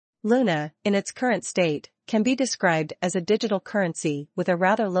Luna, in its current state, can be described as a digital currency with a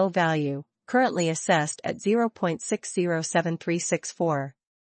rather low value, currently assessed at 0.607364.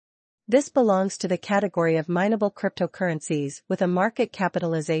 This belongs to the category of mineable cryptocurrencies with a market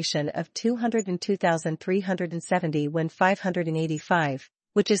capitalization of 202,370 when 585,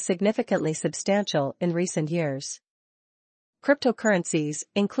 which is significantly substantial in recent years. Cryptocurrencies,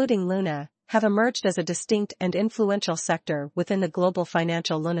 including Luna, have emerged as a distinct and influential sector within the global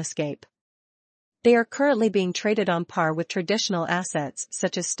financial landscape. They are currently being traded on par with traditional assets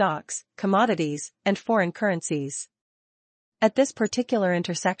such as stocks, commodities, and foreign currencies. At this particular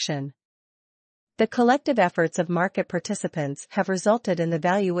intersection, the collective efforts of market participants have resulted in the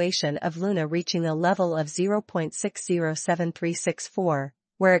valuation of Luna reaching a level of 0.607364,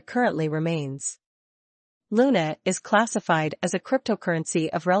 where it currently remains. Luna is classified as a cryptocurrency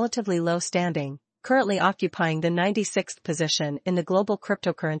of relatively low standing, currently occupying the 96th position in the global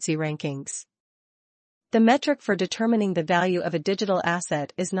cryptocurrency rankings. The metric for determining the value of a digital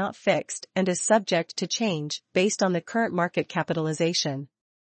asset is not fixed and is subject to change based on the current market capitalization.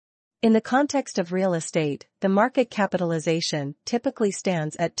 In the context of real estate, the market capitalization typically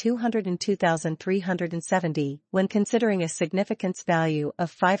stands at 202,370 when considering a significance value of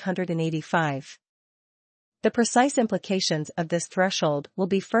 585. The precise implications of this threshold will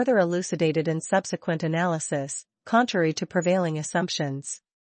be further elucidated in subsequent analysis, contrary to prevailing assumptions.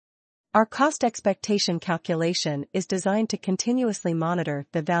 Our cost expectation calculation is designed to continuously monitor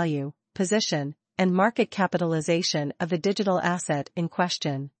the value, position, and market capitalization of the digital asset in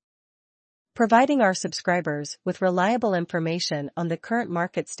question, providing our subscribers with reliable information on the current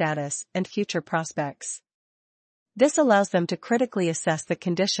market status and future prospects. This allows them to critically assess the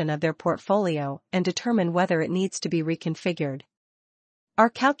condition of their portfolio and determine whether it needs to be reconfigured. Our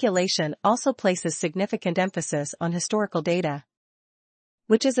calculation also places significant emphasis on historical data,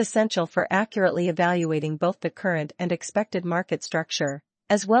 which is essential for accurately evaluating both the current and expected market structure,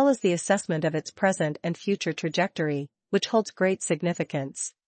 as well as the assessment of its present and future trajectory, which holds great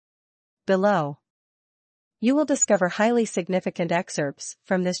significance. Below, you will discover highly significant excerpts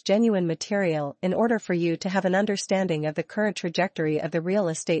from this genuine material in order for you to have an understanding of the current trajectory of the real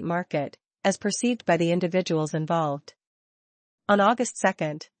estate market, as perceived by the individuals involved. On August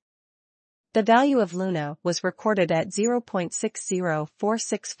 2nd, the value of Luna was recorded at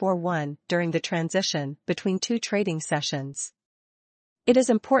 0.604641 during the transition between two trading sessions. It is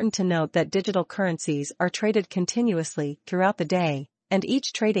important to note that digital currencies are traded continuously throughout the day, and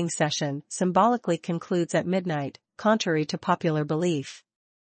each trading session symbolically concludes at midnight, contrary to popular belief.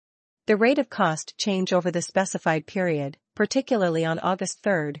 The rate of cost change over the specified period, particularly on August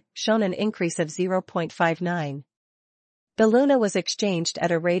 3rd, shown an increase of 0.59. The Luna was exchanged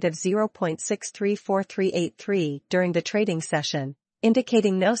at a rate of 0.634383 during the trading session,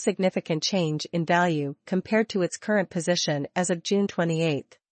 indicating no significant change in value compared to its current position as of June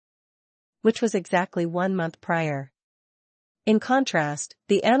 28, which was exactly 1 month prior. In contrast,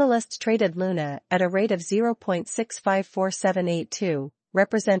 the analysts traded Luna at a rate of 0.654782,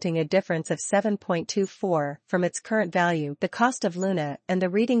 representing a difference of 7.24 from its current value. The cost of Luna and the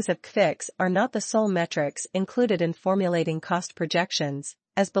readings of CFIX are not the sole metrics included in formulating cost projections,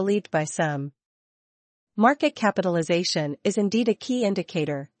 as believed by some. Market capitalization is indeed a key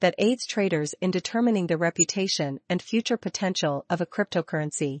indicator that aids traders in determining the reputation and future potential of a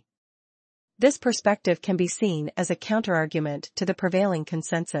cryptocurrency. This perspective can be seen as a counterargument to the prevailing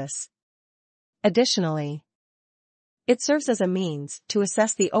consensus. Additionally, it serves as a means to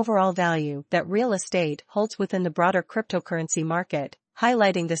assess the overall value that real estate holds within the broader cryptocurrency market,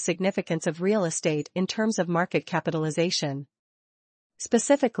 highlighting the significance of real estate in terms of market capitalization.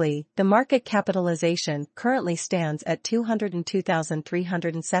 Specifically, the market capitalization currently stands at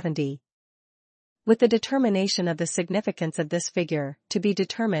 202,370. With the determination of the significance of this figure to be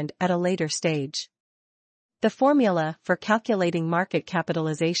determined at a later stage. The formula for calculating market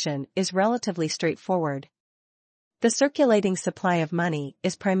capitalization is relatively straightforward. The circulating supply of money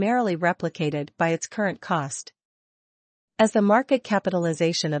is primarily replicated by its current cost. As the market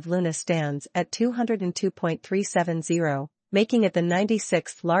capitalization of Luna stands at 202.370, making it the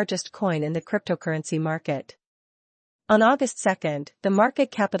 96th largest coin in the cryptocurrency market. On August 2nd, the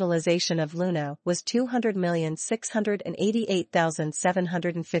market capitalization of Luna was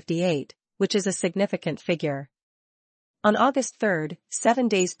 200,688,758, which is a significant figure. On August 3rd, 7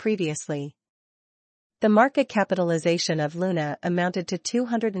 days previously, the market capitalization of Luna amounted to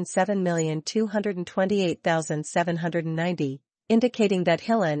 207,228,790, indicating that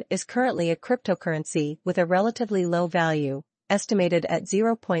Luna is currently a cryptocurrency with a relatively low value, estimated at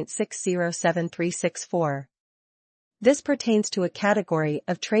 0.607364. This pertains to a category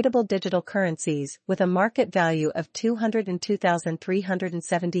of tradable digital currencies with a market value of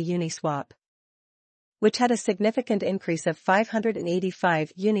 202,370 Uniswap, which had a significant increase of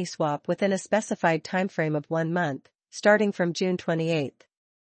 585 Uniswap within a specified timeframe of 1 month, starting from June 28.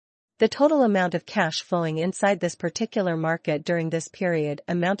 The total amount of cash flowing inside this particular market during this period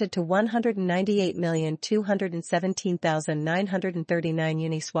amounted to 198,217,939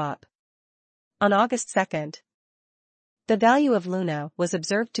 Uniswap. On August 2, the value of Luna was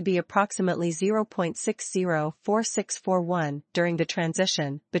observed to be approximately 0.604641 during the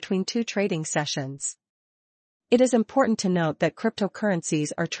transition between 2 trading sessions. It is important to note that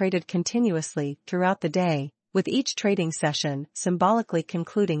cryptocurrencies are traded continuously throughout the day, with each trading session symbolically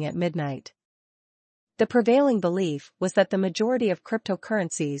concluding at midnight. The prevailing belief was that the majority of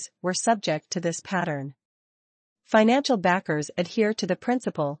cryptocurrencies were subject to this pattern. Financial backers adhere to the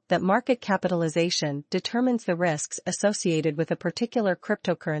principle that market capitalization determines the risks associated with a particular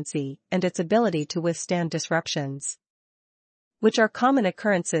cryptocurrency and its ability to withstand disruptions, which are common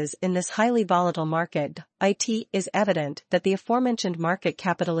occurrences in this highly volatile market. It is evident that the aforementioned market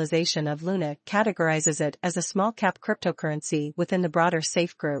capitalization of Luna categorizes it as a small-cap cryptocurrency within the broader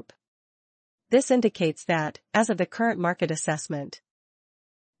SAFE group. This indicates that, as of the current market assessment,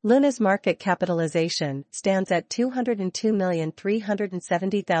 Luna's market capitalization stands at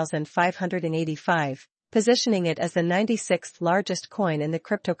 202,370,585, positioning it as the 96th largest coin in the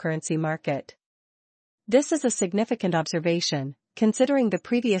cryptocurrency market. This is a significant observation, considering the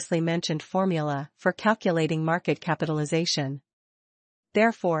previously mentioned formula for calculating market capitalization.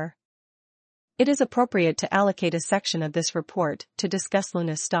 Therefore, it is appropriate to allocate a section of this report to discuss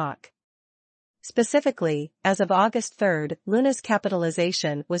Luna's stock. Specifically, as of August 3, Luna's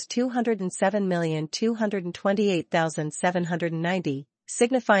capitalization was 207,228,790,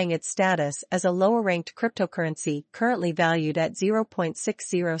 signifying its status as a lower-ranked cryptocurrency currently valued at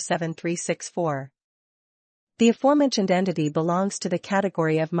 0.607364. The aforementioned entity belongs to the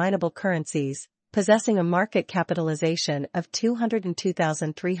category of mineable currencies, possessing a market capitalization of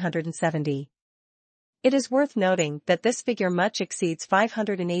 202,370. It is worth noting that this figure much exceeds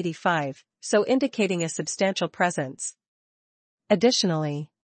 585, so indicating a substantial presence.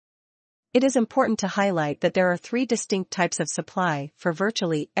 Additionally, it is important to highlight that there are 3 distinct types of supply for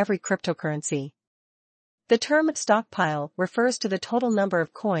virtually every cryptocurrency. The term stockpile refers to the total number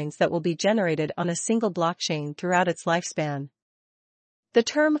of coins that will be generated on a single blockchain throughout its lifespan. The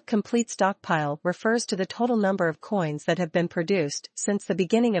term complete stockpile refers to the total number of coins that have been produced since the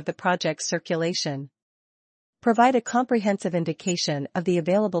beginning of the project's circulation. Provide a comprehensive indication of the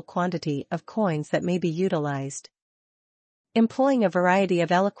available quantity of coins that may be utilized, employing a variety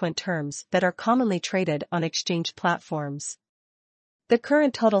of eloquent terms that are commonly traded on exchange platforms. The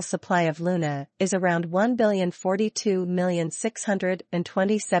current total supply of Luna is around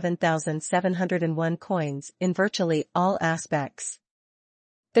 1,042,627,701 coins in virtually all aspects.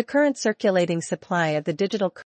 The current circulating supply of the digital